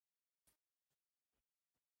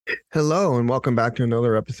Hello, and welcome back to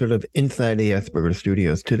another episode of Inside the Asperger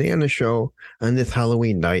Studios. Today on the show, on this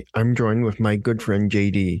Halloween night, I'm joined with my good friend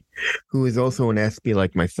JD, who is also an Aspie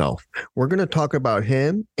like myself. We're going to talk about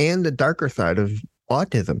him and the darker side of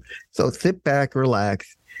autism. So sit back,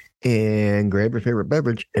 relax, and grab your favorite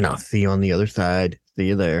beverage, and I'll see you on the other side. See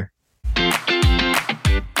you there.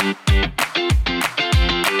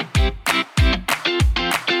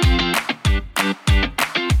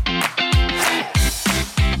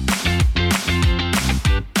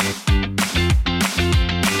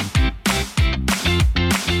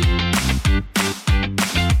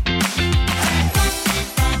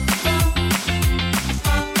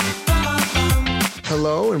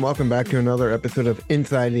 Hello, and welcome back to another episode of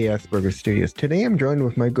Inside the Asperger Studios. Today I'm joined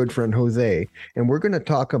with my good friend Jose, and we're going to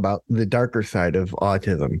talk about the darker side of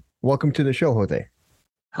autism. Welcome to the show, Jose.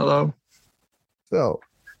 Hello. So,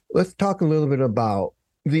 let's talk a little bit about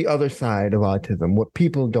the other side of autism, what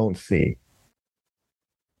people don't see.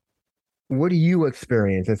 What do you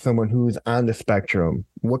experience as someone who's on the spectrum?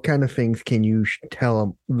 What kind of things can you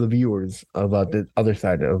tell the viewers about the other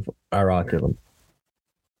side of our autism?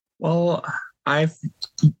 Well, I've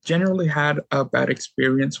generally had a bad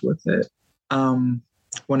experience with it.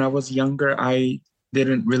 When I was younger, I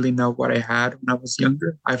didn't really know what I had when I was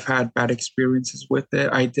younger. I've had bad experiences with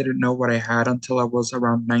it. I didn't know what I had until I was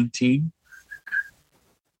around 19.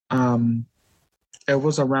 Um, it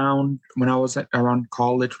was around when I was around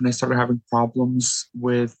college when I started having problems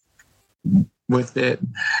with it.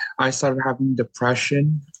 I started having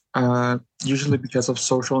depression, usually because of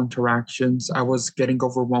social interactions. I was getting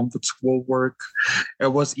overwhelmed with schoolwork.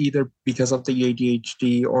 It was either because of the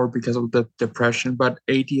ADHD or because of the depression, but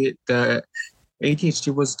the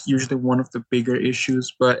ADHD was usually one of the bigger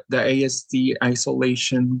issues, but the ASD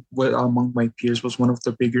isolation among my peers was one of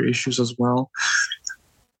the bigger issues as well.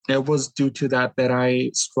 It was due to that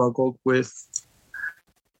I struggled with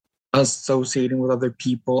associating with other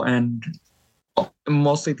people, and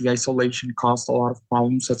mostly the isolation caused a lot of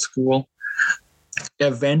problems at school.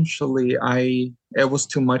 Eventually, it was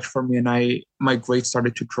too much for me, and my grades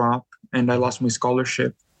started to drop, and I lost my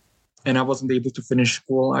scholarship, and I wasn't able to finish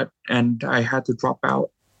school, and I had to drop out.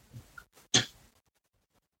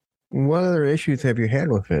 What other issues have you had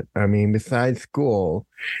with it? I mean, besides school,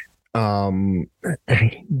 um,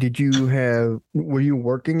 were you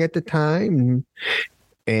working at the time?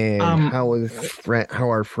 And Um,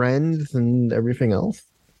 how are friends and everything else?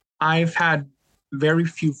 I've had very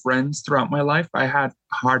few friends throughout my life. I had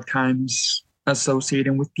hard times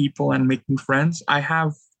associating with people and making friends. I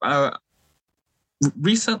have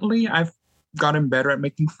recently I've gotten better at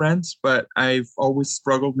making friends, but I've always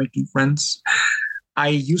struggled making friends. I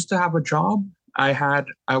used to have a job.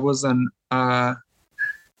 I was an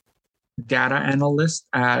data analyst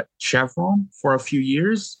at Chevron for a few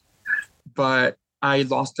years, but I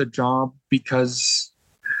lost a job because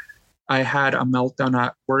I had a meltdown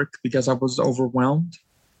at work because I was overwhelmed,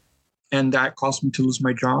 and that caused me to lose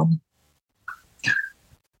my job.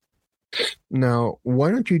 Now,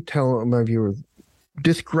 why don't you tell my viewers,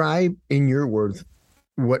 describe in your words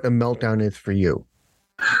what a meltdown is for you?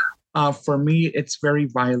 For me, it's very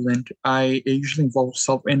violent. It usually involves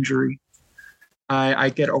self-injury. I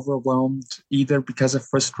get overwhelmed either because of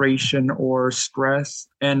frustration or stress,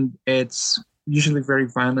 and it's usually very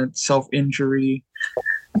violent, self-injury,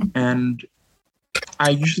 and I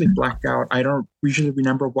usually black out. I don't usually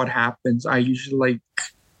remember what happens. I just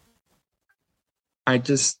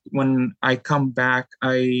when I come back,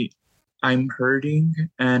 I'm hurting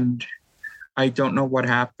and I don't know what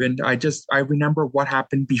happened. I remember what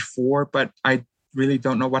happened before, but I really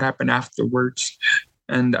don't know what happened afterwards.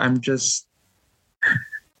 And I'm just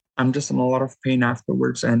in a lot of pain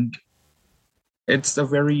afterwards, and it's a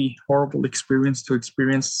very horrible experience to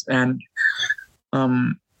experience. And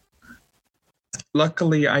um,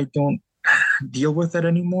 luckily, I don't deal with it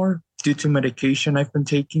anymore due to medication I've been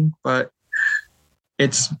taking, but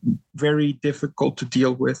it's very difficult to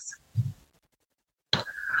deal with.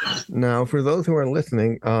 Now, for those who are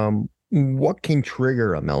listening, what can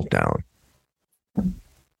trigger a meltdown?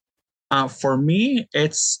 For me,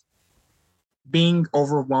 it's being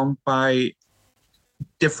overwhelmed by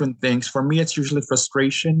different things. For me, it's usually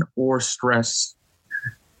frustration or stress.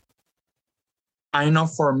 I know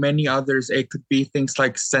for many others, it could be things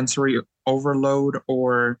like sensory overload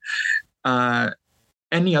or uh,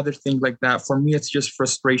 any other thing like that. For me, it's just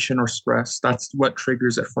frustration or stress. That's what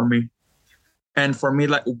triggers it for me. And for me,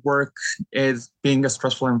 like work is being a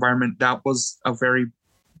stressful environment. That was a very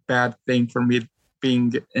bad thing for me,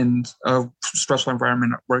 being in a stressful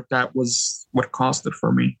environment at work. That was what caused it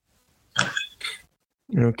for me.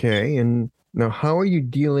 Okay, and Now, how are you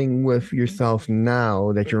dealing with yourself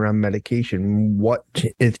now that you're on medication? What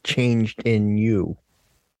is changed in you?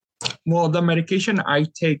 Well, the medication I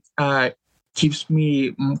take keeps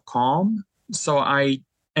me calm, so I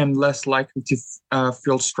am less likely to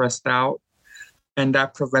feel stressed out, and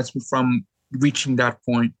that prevents me from reaching that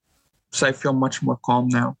point. So I feel much more calm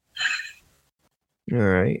now. All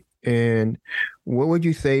right. And what would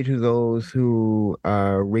you say to those who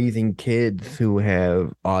are raising kids who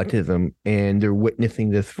have autism and they're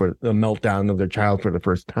witnessing this for the meltdown of their child for the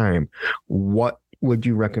first time? What would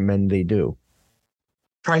you recommend they do?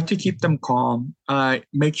 Try to keep them calm.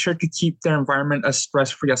 Make sure to keep their environment as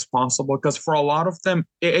stress free as possible. Because for a lot of them,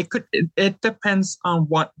 it depends on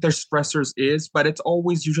what their stressors is, but it's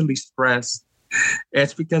always usually stress.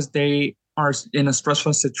 It's because they are in a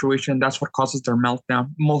stressful situation. That's what causes their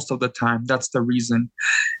meltdown most of the time. That's the reason.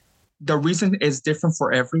 The reason is different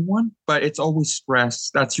for everyone, but it's always stress.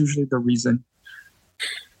 That's usually the reason.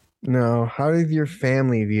 Now, how does your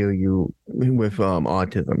family view you with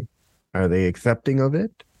autism? Are they accepting of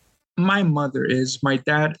it? My mother is. My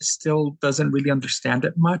dad still doesn't really understand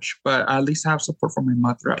it much, but at least I have support from my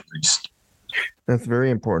mother at least. That's very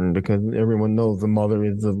important because everyone knows the mother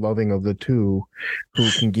is the loving of the two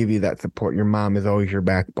who can give you that support. Your mom is always your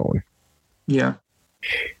backbone. Yeah.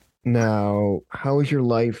 Now, how is your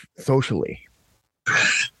life socially?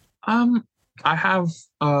 Um, I have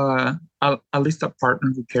at least a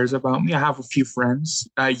partner who cares about me. I have a few friends.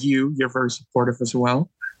 You're very supportive as well.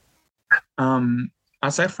 Um,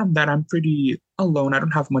 Aside from that, I'm pretty alone. I don't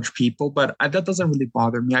have much people, but that doesn't really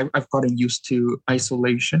bother me. I've gotten used to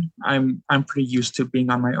isolation. I'm pretty used to being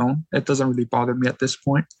on my own. It doesn't really bother me at this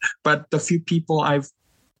point. But the few people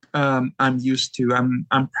I'm used to,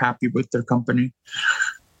 I'm happy with their company.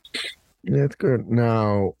 That's good.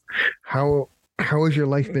 Now, how how has your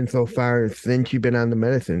life been so far since you've been on the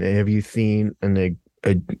medicine? Have you seen a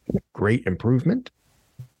great improvement?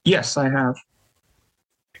 Yes, I have.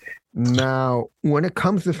 Now, when it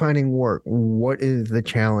comes to finding work, what is the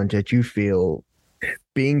challenge that you feel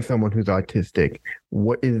being someone who's autistic?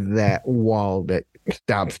 What is that wall that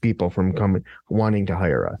stops people from coming wanting to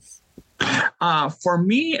hire us? For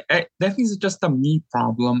me, that is just a me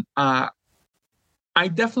problem. I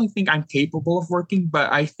definitely think I'm capable of working, but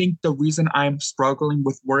I think the reason I'm struggling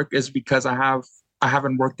with work is because I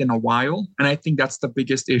haven't worked in a while, and I think that's the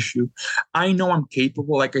biggest issue. I know I'm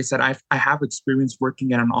capable. Like I said, I have experience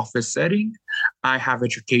working in an office setting. I have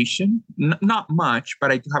education, not much, but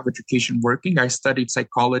I do have education working. I studied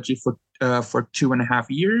psychology for 2.5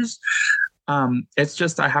 years. It's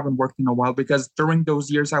just I haven't worked in a while because during those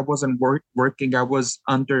years I wasn't working. I was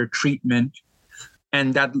under treatment,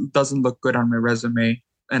 and that doesn't look good on my resume.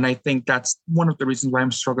 And I think that's one of the reasons why I'm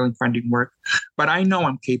struggling finding work. But I know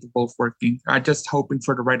I'm capable of working. I'm just hoping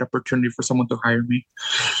for the right opportunity for someone to hire me.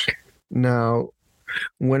 Now,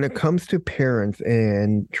 when it comes to parents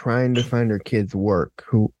and trying to find their kids work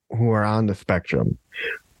who are on the spectrum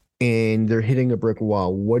and they're hitting a brick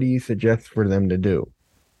wall, what do you suggest for them to do?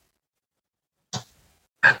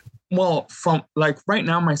 Well, from like right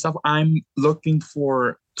now myself, I'm looking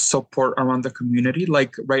for support around the community.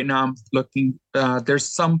 Like right now I'm looking, there's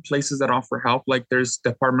some places that offer help. Like there's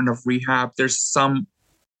Department of Rehab. There's some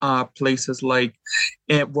places like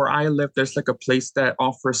where I live, there's like a place that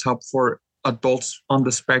offers help for adults on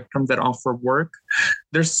the spectrum that offer work.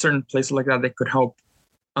 There's certain places like that that could help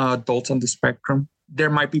adults on the spectrum. There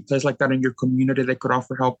might be places like that in your community that could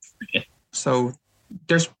offer help. So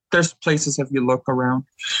there's places if you look around.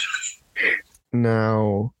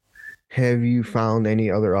 Now, have you found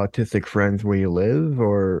any other autistic friends where you live,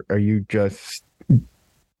 or are you just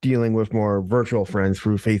dealing with more virtual friends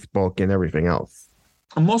through Facebook and everything else?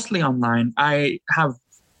 Mostly online. I have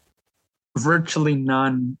virtually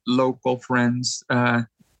none local friends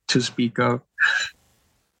to speak of.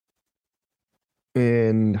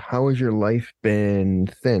 And how has your life been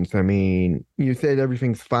since? I mean, you said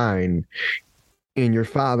everything's fine, and your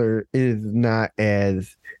father is not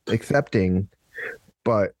as accepting,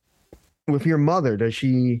 but with your mother, is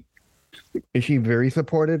she very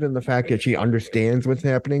supportive in the fact that she understands what's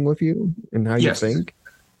happening with you and how you Yes. think?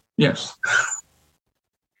 Yes.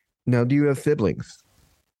 Now, do you have siblings?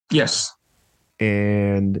 Yes.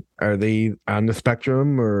 And are they on the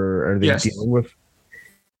spectrum or are they Yes. dealing with?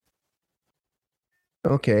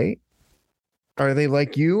 Okay. Are they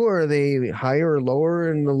like you or are they higher or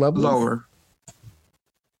lower in the levels? Lower.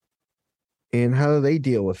 And how do they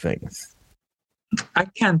deal with things? I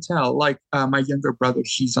can't tell. Like my younger brother,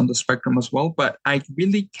 he's on the spectrum as well, but I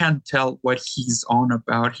really can't tell what he's on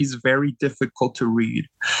about. He's very difficult to read.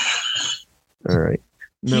 All right.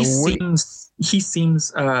 He Now, seems he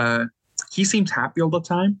seems he seems happy all the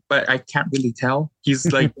time, but I can't really tell.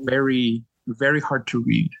 He's like very, very hard to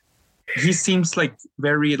read. He seems like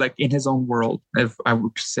very like in his own world, if I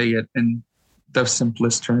would say it in the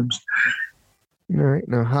simplest terms. All right.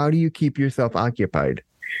 Now, how do you keep yourself occupied?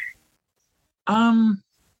 Um,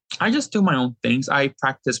 I just do my own things. I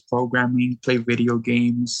practice programming, play video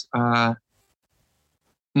games,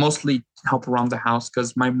 mostly help around the house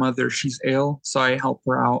because my mother, she's ill. So I help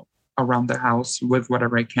her out around the house with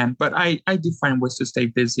whatever I can. But I do find ways to stay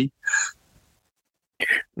busy.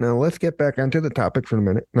 Now, let's get back onto the topic for a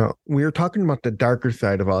minute. Now, we were talking about the darker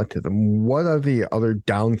side of autism. What are the other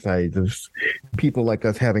downsides of people like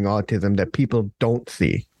us having autism that people don't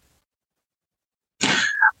see?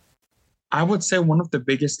 I would say one of the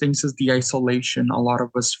biggest things is the isolation a lot of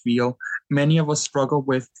us feel. Many of us struggle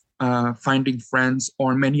with finding friends,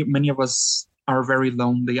 or many of us are very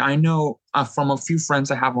lonely. I know from a few friends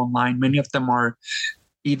I have online, many of them are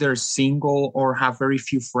either single or have very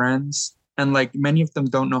few friends. And like many of them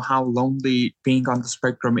don't know how lonely being on the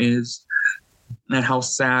spectrum is and how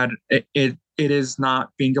sad it is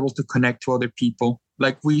not being able to connect to other people.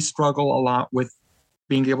 Like we struggle a lot with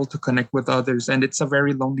being able to connect with others, and it's a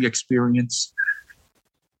very lonely experience.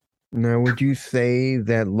 Now, would you say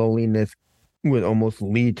that loneliness would almost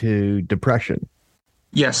lead to depression?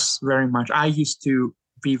 Yes, very much. I used to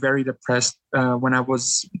be very depressed when I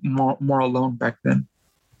was more alone back then.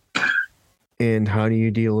 And how do you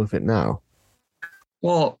deal with it now?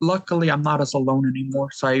 Well, luckily I'm not as alone anymore,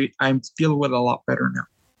 so I deal with it a lot better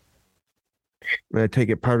now. I take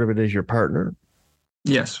it part of it is your partner.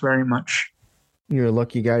 Yes, very much. You're a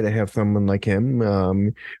lucky guy to have someone like him.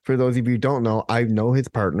 For those of you who don't know, I know his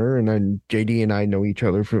partner, and then JD and I know each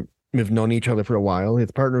other we've known each other for a while.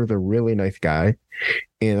 His partner is a really nice guy,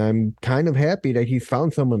 and I'm kind of happy that he's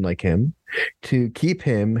found someone like him to keep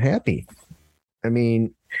him happy. I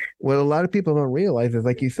mean, what a lot of people don't realize is,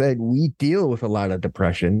 like you said, we deal with a lot of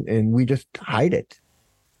depression and we just hide it.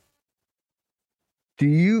 Do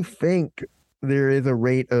you think there is a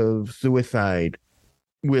rate of suicide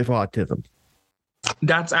with autism?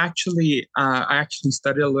 That's actually I actually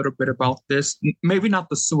studied a little bit about this. Maybe not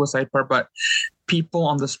the suicide part, but people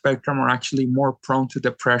on the spectrum are actually more prone to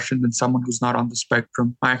depression than someone who's not on the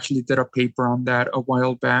spectrum. I actually did a paper on that a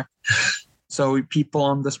while back. So people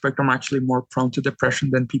on the spectrum are actually more prone to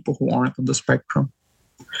depression than people who aren't on the spectrum.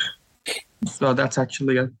 So that's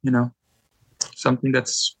actually something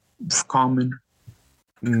that's common.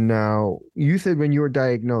 Now, you said when you were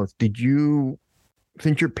diagnosed,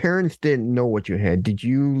 since your parents didn't know what you had, did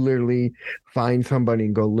you literally find somebody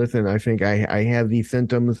and go, listen, I think I have these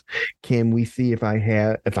symptoms. Can we see if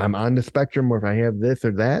I'm on the spectrum or if I have this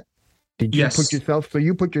or that? Yes. You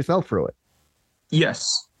put yourself through it.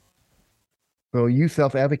 Yes, So you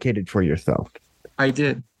self-advocated for yourself. I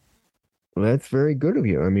did. Well, that's very good of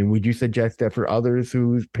you. I mean, would you suggest that for others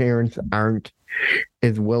whose parents aren't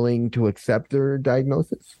as willing to accept their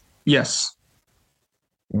diagnosis? Yes.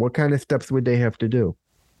 What kind of steps would they have to do?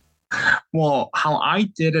 Well, how I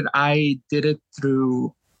did it, I did it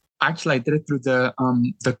through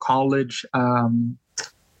the college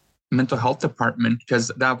mental health department because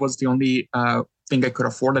that was the only thing I could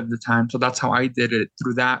afford at the time. So that's how I did it,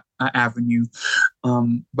 through that avenue.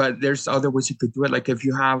 But there's other ways you could do it. Like if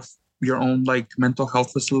you have your own like mental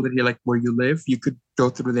health facility, like where you live, you could go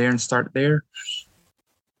through there and start there.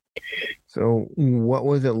 So what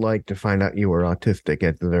was it like to find out you were autistic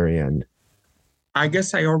at the very end? I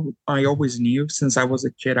guess I always knew since I was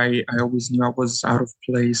a kid. I always knew I was out of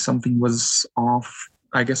place. Something was off.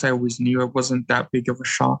 I guess I always knew. It wasn't that big of a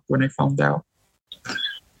shock when I found out.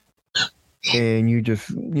 And you just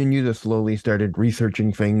slowly started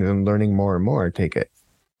researching things and learning more and more, I take it.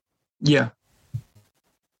 Yeah.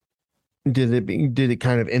 Did it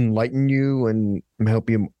kind of enlighten you and help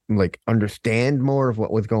you like understand more of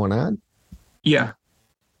what was going on? Yeah.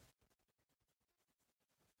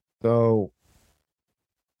 So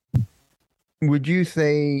would you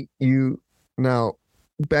say now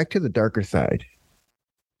back to the darker side?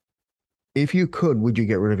 If you could, would you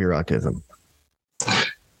get rid of your autism?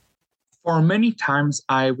 For many times,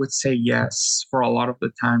 I would say yes, for a lot of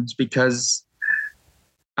the times, because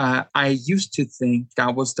I used to think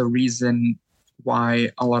that was the reason why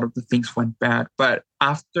a lot of the things went bad. But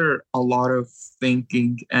after a lot of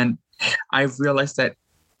thinking, and I've realized that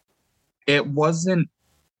it wasn't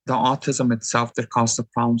the autism itself that caused the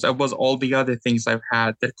problems. It was all the other things I've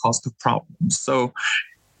had that caused the problems. So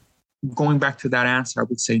going back to that answer, I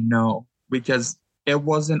would say no, because it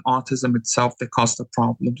wasn't autism itself that caused the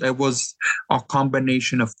problems. It was a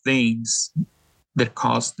combination of things that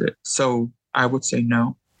caused it. So I would say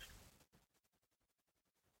no.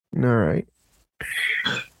 All right.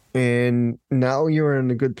 And now you're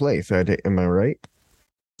in a good place. Am I right?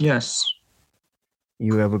 Yes.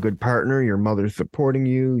 You have a good partner. Your mother's supporting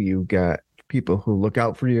you. You got people who look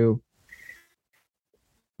out for you.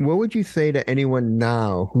 What would you say to anyone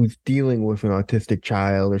now who's dealing with an autistic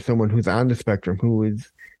child or someone who's on the spectrum who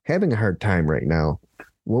is having a hard time right now?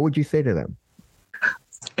 What would you say to them?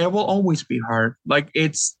 It will always be hard. Like,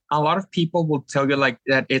 it's a lot of people will tell you like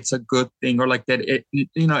that it's a good thing, or like that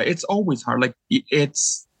it's always hard. Like,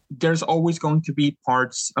 there's always going to be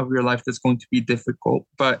parts of your life that's going to be difficult,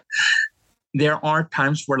 but there are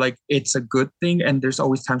times where like it's a good thing, and there's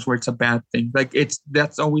always times where it's a bad thing. Like,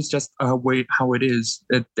 that's always just a way how it is.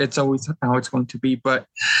 It's always how it's going to be, but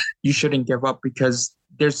you shouldn't give up, because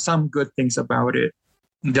there's some good things about it,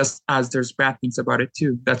 just as there's bad things about it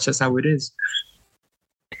too. That's just how it is.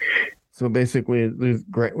 So basically,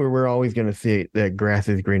 we're always going to see that grass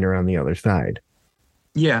is greener on the other side.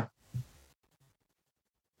 Yeah.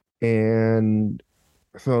 And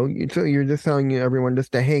so you're just telling everyone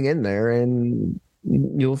just to hang in there, and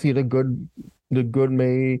you'll see the good. The good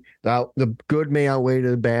may outweigh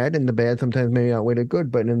the bad, and the bad sometimes may outweigh the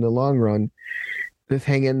good. But in the long run, just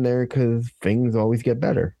hang in there, because things always get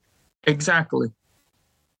better. Exactly.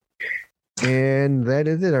 And that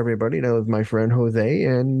is it, everybody. That was my friend Jose,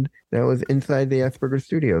 and that was Inside the Asperger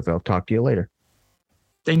Studios. I'll talk to you later.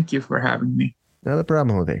 Thank you for having me. Not a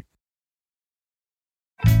problem, Jose.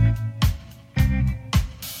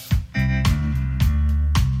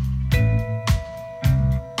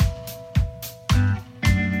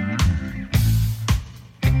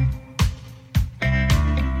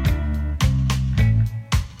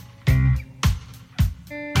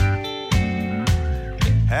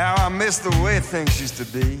 How I miss the way things used to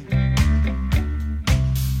be.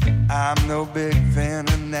 I'm no big fan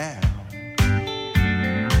of now.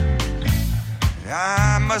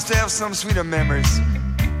 I must have some sweeter memories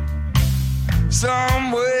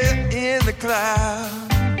somewhere in the cloud.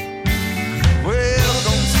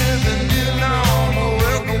 Welcome to the new normal.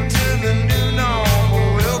 Welcome to the new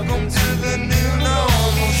normal. Welcome to the new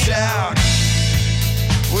normal. Shout.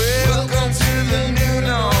 Welcome to the new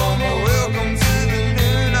normal. Welcome to the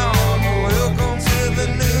new normal. Welcome to the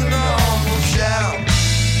new normal. Shout.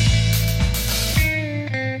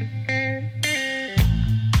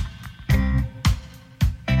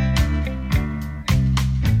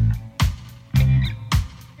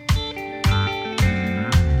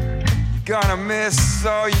 Gonna miss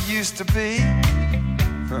all you used to be.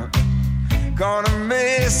 Gonna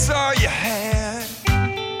miss all you had.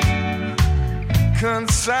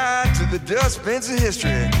 Consigned to the dustbins of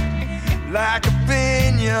history, like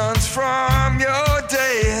opinions from your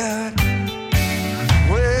dad.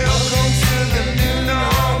 Welcome to the new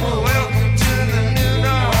normal. Welcome to the new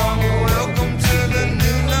normal. Welcome to the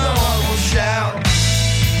new normal. Shout.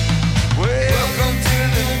 Welcome to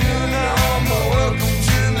the new normal. Welcome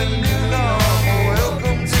to the new normal.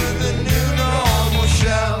 Welcome to the new normal.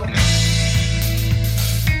 Shout.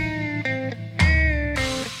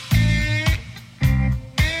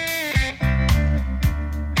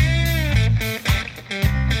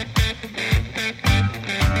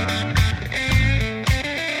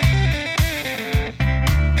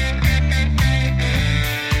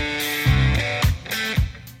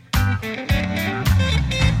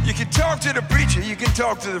 You can talk to the preacher, you can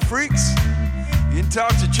talk to the freaks, you can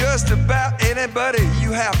talk to just about anybody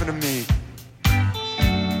you happen to meet.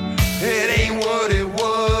 It ain't what it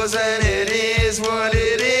was, and it is what it